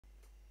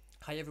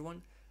Hi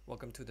everyone,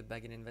 welcome to the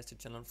Baggin Investor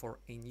channel for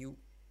a new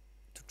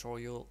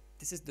tutorial.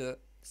 This is the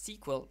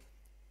sequel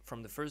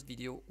from the first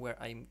video where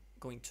I'm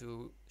going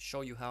to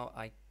show you how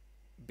I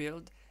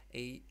build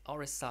a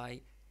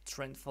RSI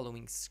trend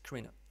following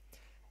screener.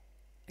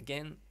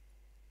 Again,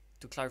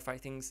 to clarify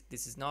things,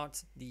 this is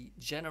not the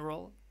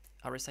general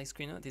RSI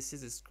screener. This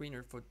is a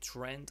screener for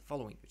trend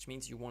following, which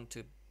means you want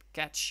to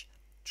catch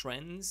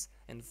trends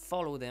and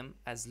follow them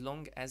as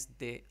long as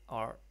they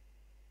are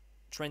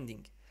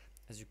trending,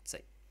 as you could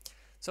say.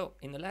 So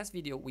in the last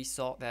video, we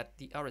saw that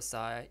the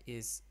RSI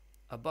is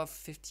above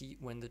 50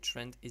 when the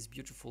trend is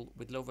beautiful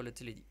with low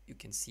volatility. You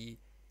can see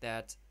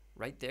that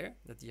right there,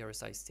 that the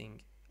RSI is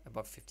staying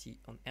above 50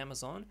 on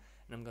Amazon.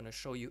 And I'm going to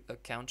show you a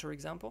counter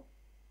example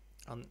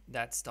on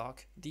that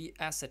stock. The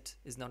asset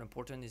is not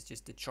important. It's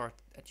just the chart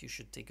that you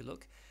should take a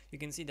look. You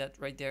can see that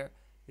right there,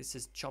 this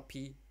is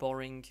choppy,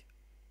 boring,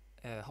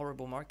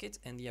 horrible market.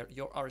 And your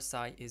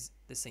RSI is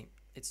the same.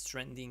 It's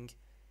trending.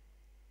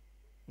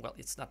 Well,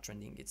 it's not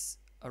trending. It's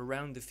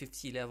around the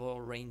 50 level,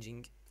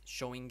 ranging,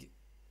 showing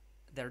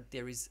that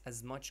there is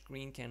as much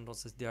green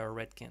candles as there are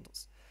red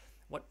candles.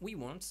 What we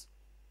want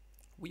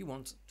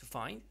to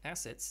find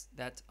assets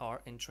that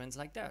are in trends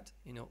like that,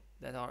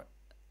 that are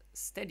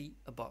steady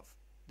above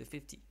the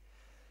 50.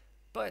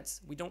 But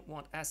we don't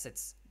want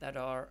assets that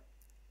are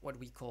what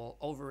we call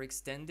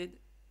overextended,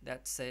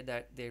 that say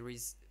that there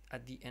is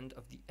at the end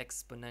of the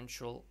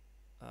exponential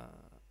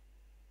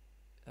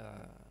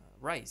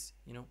rise,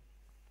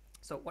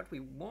 So what we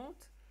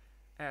want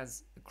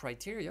as a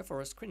criteria for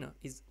a screener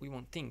is we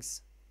want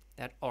things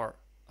that are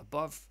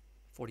above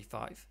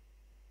 45,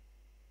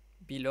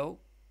 below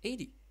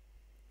 80,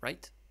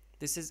 right?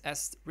 This is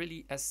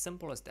really as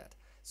simple as that.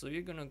 So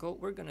we're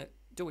gonna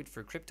do it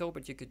for crypto,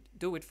 but you could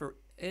do it for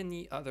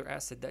any other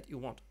asset that you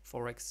want.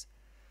 Forex,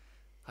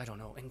 I don't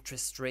know,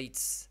 interest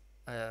rates,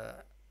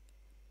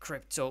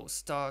 crypto,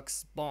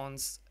 stocks,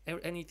 bonds,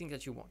 anything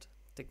that you want.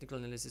 Technical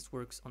analysis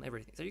works on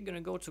everything. So you're going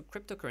to go to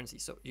cryptocurrency.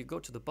 So you go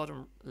to the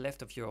bottom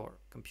left of your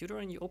computer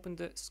and you open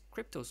the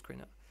crypto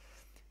screener.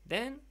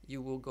 Then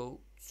you will go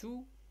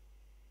to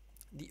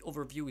the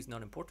overview. Is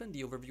not important.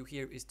 The overview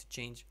here is to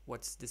change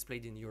what's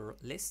displayed in your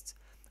list.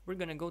 We're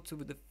going to go to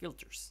the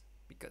filters,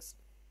 because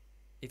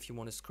if you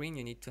want to screen,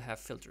 you need to have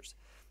filters.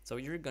 So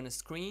you're going to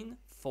screen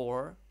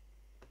for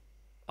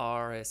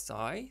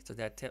RSI. So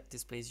that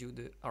displays you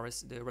the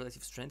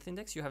relative strength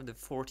index. You have the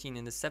 14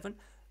 and the 7.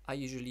 I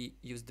usually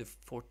use the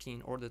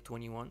 14 or the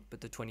 21,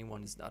 but the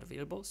 21 is not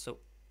available. So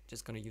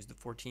just going to use the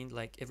 14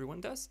 like everyone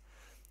does.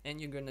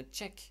 And you're going to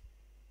check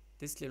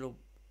this little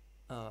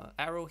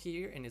arrow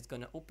here, and it's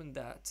going to open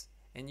that.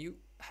 And you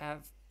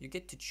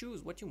get to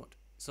choose what you want.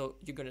 So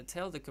you're going to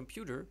tell the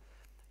computer,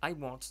 I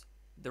want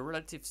the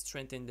relative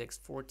strength index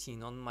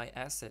 14 on my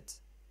asset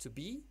to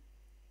be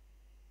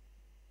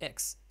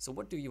X. So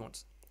what do you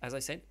want? As I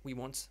said, we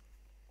want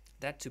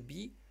that to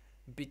be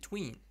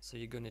between. So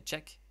you're going to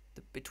check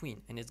the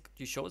between, and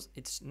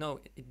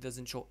it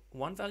doesn't show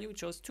one value, it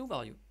shows two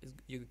value.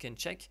 You can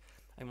check,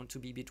 I want to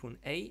be between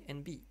A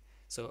and B.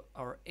 So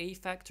our A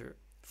factor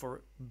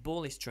for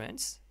bullish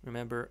trends,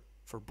 remember,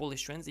 for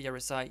bullish trends the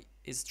RSI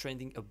is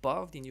trending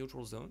above the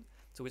neutral zone,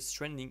 so it's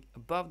trending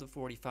above the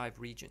 45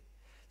 region.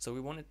 So we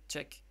want to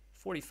check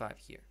 45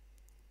 here.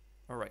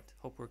 All right,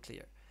 hope we're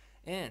clear.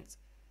 And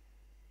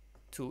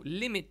to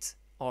limit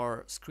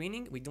our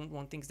screening, we don't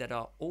want things that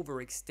are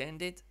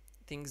overextended,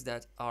 things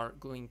that are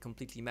going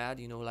completely mad,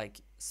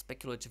 like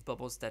speculative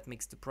bubbles that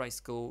makes the price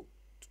go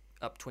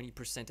up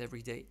 20%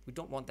 every day. We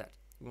don't want that.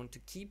 We want to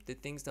keep the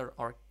things that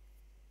are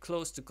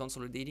close to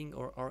consolidating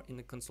or are in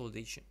a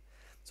consolidation.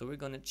 So we're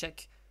going to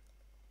check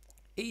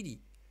 80.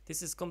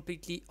 This is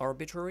completely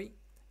arbitrary.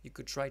 You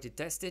could try to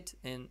test it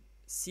and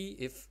see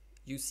if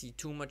you see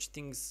too much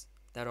things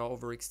that are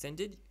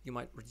overextended. You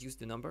might reduce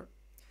the number.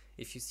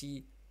 If you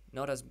see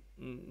not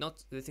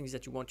the things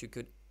that you want, you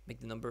could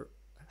make the number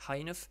high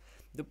enough.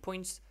 The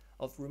point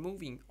of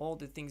removing all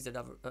the things that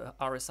have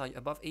RSI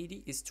above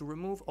 80 is to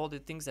remove all the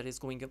things that is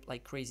going up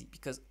like crazy,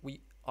 because we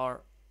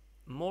are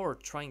more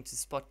trying to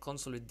spot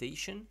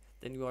consolidation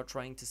than you are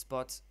trying to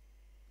spot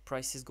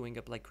prices going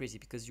up like crazy,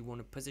 because you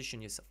want to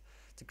position yourself.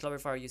 To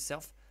clarify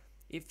yourself,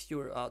 if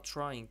you are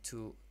trying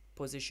to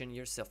position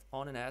yourself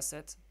on an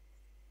asset,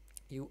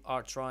 you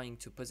are trying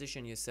to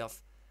position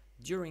yourself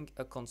during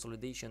a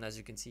consolidation, as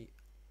you can see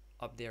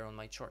up there on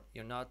my chart.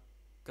 You're not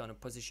gonna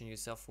position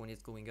yourself when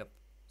it's going up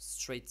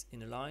straight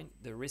in a line.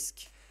 The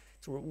risk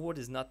to reward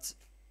is not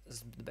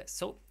the best.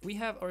 So we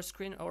have our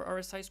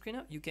RSI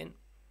screener. You can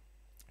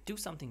do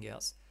something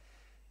else,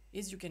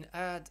 is you can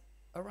add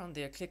around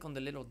there, click on the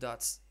little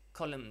dots,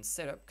 column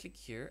setup, click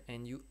here,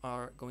 and you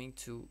are going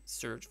to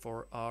search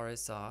for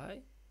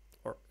RSI,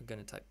 or you're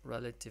gonna type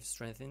relative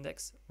strength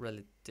index,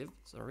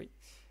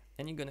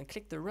 and you're gonna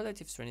click the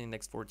relative strength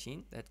index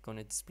 14. That's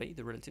gonna display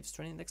the relative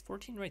strength index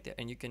 14 right there,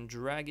 and you can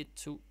drag it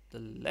to the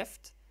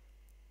left.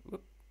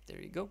 Whoop,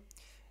 there you go.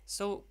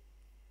 So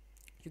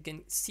you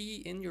can see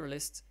in your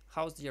list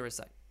how's the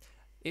RSI.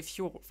 If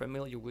you're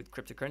familiar with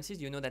cryptocurrencies,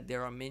 you know that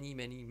there are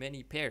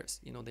many pairs.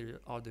 You know,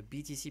 there are the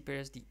BTC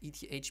pairs, the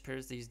ETH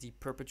pairs, there's the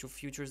perpetual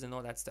futures and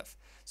all that stuff.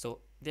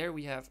 So there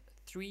we have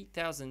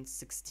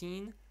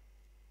 3016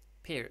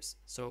 pairs.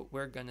 So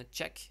we're gonna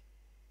check,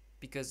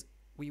 because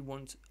we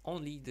want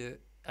only the,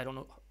 I don't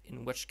know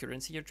in which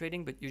currency you're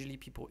trading, but usually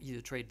people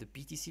either trade the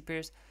BTC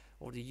pairs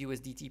or the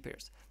USDT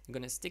pairs. I'm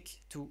gonna stick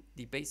to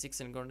the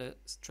basics and I'm gonna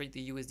trade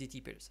the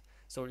USDT pairs.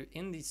 So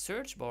in the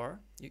search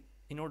bar,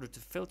 in order to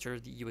filter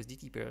the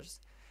USDT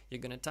pairs,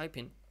 you're gonna type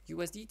in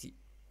USDT,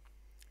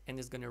 and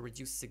it's gonna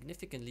reduce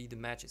significantly the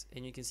matches.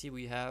 And you can see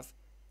we have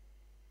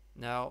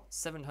now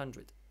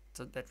 700,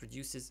 so that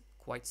reduces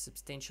quite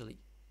substantially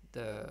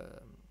the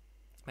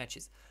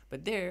matches.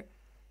 But there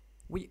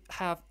we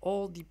have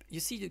all the,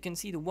 you can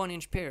see the 1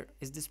 inch pair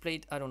is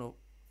displayed, I don't know,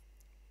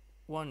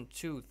 1,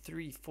 2,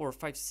 3, 4,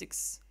 5,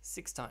 6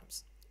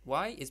 times.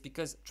 Why? It's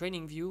because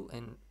TradingView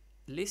and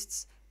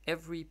lists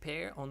every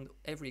pair on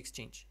every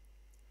exchange.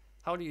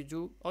 How do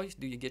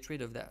you get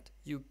rid of that?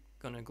 You're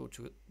gonna go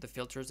to the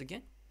filters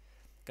again,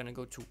 gonna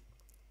go to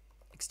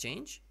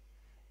exchange,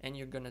 and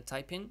you're gonna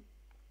type in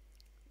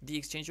the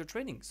exchange you're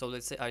trading. So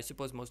let's say, I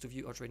suppose most of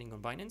you are trading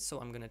on Binance, so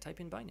I'm gonna type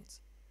in Binance.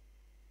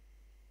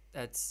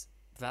 That's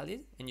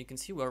valid, and you can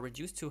see we are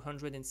reduced to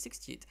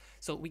 168.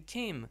 So we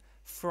came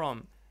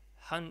from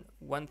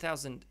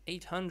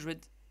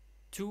 1,800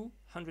 to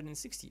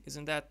 160.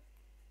 Isn't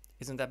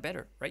that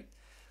better, right?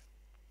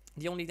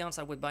 The only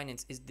downside with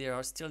Binance is there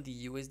are still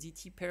the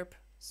USDT perp.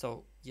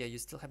 So yeah, you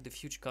still have the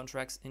future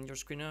contracts in your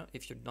screener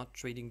if you're not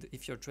trading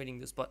if you're trading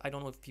the spot. I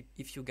don't know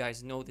if you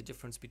guys know the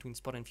difference between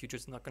spot and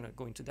futures. I'm not gonna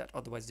go into that,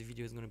 otherwise the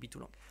video is gonna be too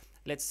long.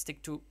 Let's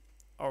stick to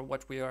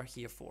what we are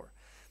here for.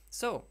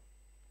 So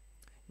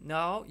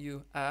now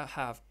you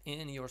have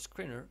in your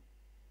screener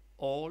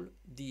all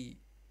the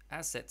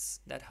assets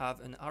that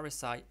have an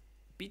RSI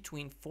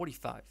between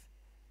 45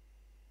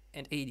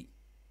 and 80.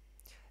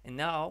 And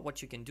now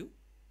what you can do,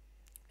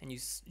 and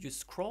you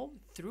scroll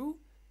through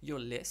your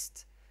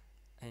list,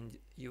 and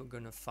you're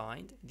gonna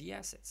find the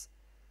assets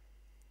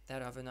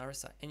that have an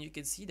RSI. And you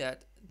can see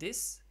that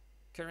this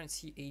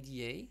currency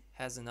ADA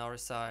has an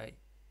RSI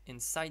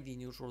inside the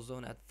neutral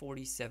zone at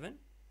 47.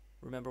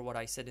 Remember what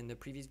I said in the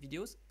previous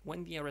videos?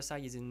 When the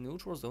RSI is in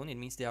neutral zone, it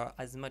means there are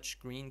as much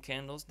green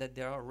candles that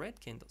there are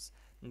red candles.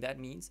 And that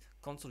means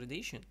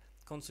consolidation.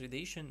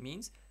 Consolidation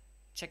means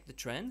check the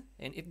trend,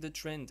 and if the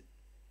trend,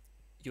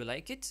 you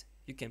like it,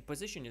 you can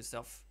position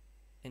yourself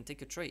and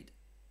take a trade.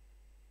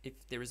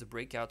 If there is a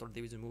breakout or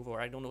there is a move, or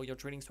I don't know your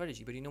trading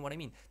strategy, but you know what I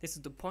mean. This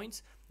is the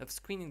point of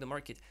screening the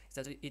market, is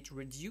that it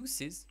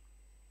reduces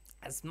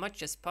as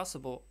much as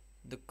possible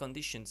the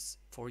conditions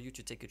for you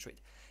to take a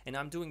trade. And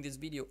I'm doing this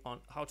video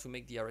on how to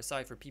make the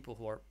RSI for people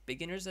who are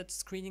beginners at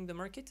screening the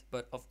market,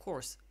 but of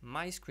course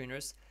my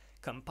screeners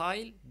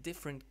compile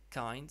different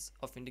kinds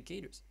of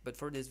indicators. But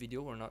for this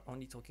video we're not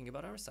only talking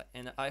about RSI,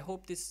 and I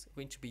hope this is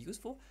going to be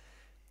useful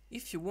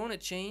if you want to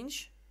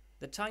change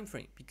the time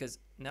frame, because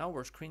now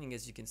we're screening,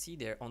 as you can see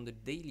there, on the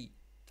daily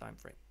time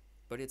frame.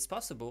 But it's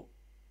possible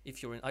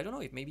if you're I don't know,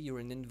 if maybe you're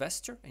an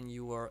investor and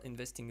you are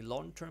investing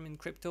long-term in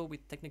crypto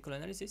with technical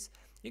analysis,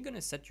 you're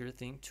gonna set your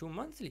thing to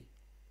monthly,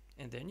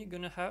 and then you're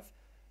gonna have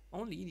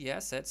only the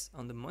assets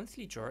on the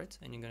monthly chart,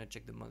 and you're gonna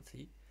check the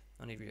monthly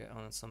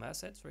on some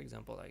assets. For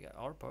example, I got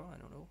ARPA. I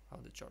don't know how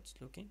the chart's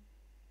looking.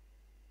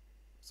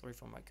 Sorry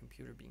for my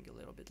computer being a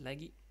little bit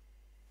laggy.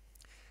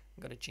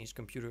 I'm gonna change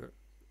computer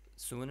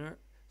sooner.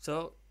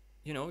 So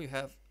you know, you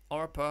have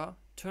ARPA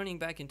turning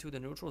back into the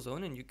neutral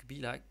zone, and you could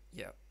be like,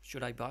 yeah,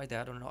 should I buy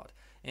that or not?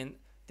 And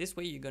this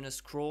way you're gonna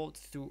scroll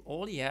through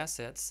all the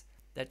assets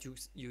that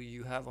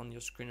you have on your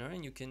screener,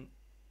 and you can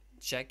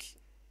check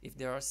if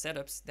there are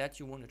setups that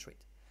you want to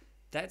trade.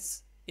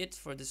 That's it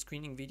for the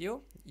screening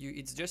video.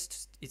 It's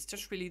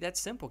just really that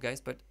simple,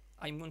 guys. But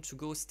I'm going to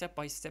go step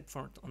by step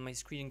on my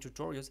screening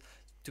tutorials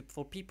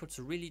for people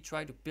to really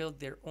try to build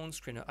their own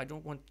screener. I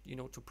don't want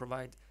to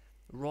provide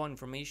raw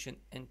information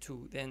and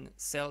to then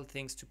sell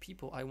things to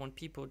people. I want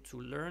people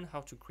to learn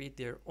how to create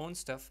their own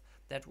stuff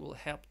that will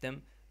help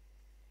them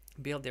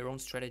build their own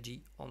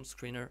strategy on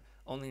screener,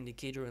 on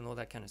indicator, and all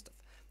that kind of stuff.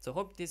 So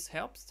hope this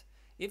helps.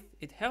 If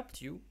it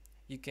helped you,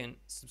 you can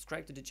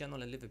subscribe to the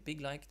channel and leave a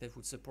big like. That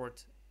would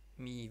support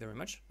me very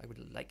much. I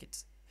would like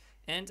it.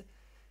 And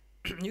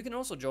you can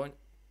also join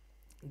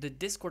the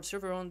Discord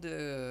server on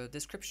the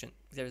description.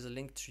 There is a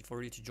link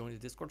for you to join the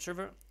Discord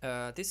server.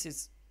 This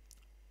is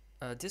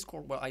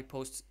Discord where I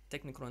post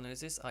technical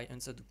analysis. I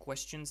answer the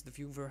questions the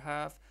viewer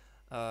have,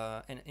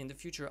 and in the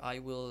future I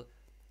will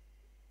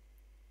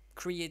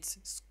create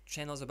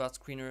channels about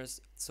screeners,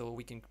 so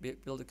we can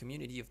build a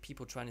community of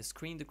people trying to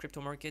screen the crypto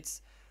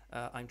markets.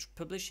 I'm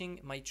publishing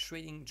my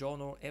trading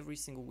journal every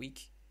single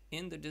week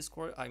in the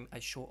Discord. I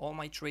show all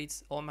my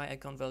trades, all my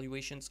account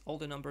valuations, all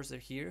the numbers are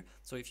here.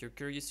 So if you're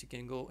curious, you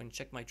can go and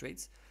check my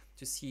trades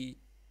to see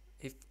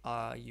if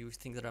you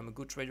think that I'm a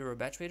good trader or a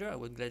bad trader. I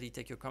would gladly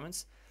take your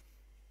comments.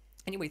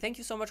 Anyway, thank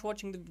you so much for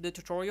watching the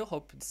tutorial.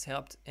 Hope this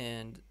helped,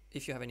 and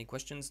if you have any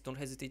questions, don't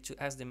hesitate to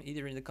ask them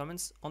either in the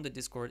comments on the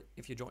Discord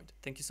if you joined.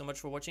 Thank you so much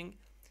for watching.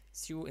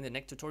 See you in the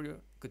next tutorial.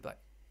 Goodbye.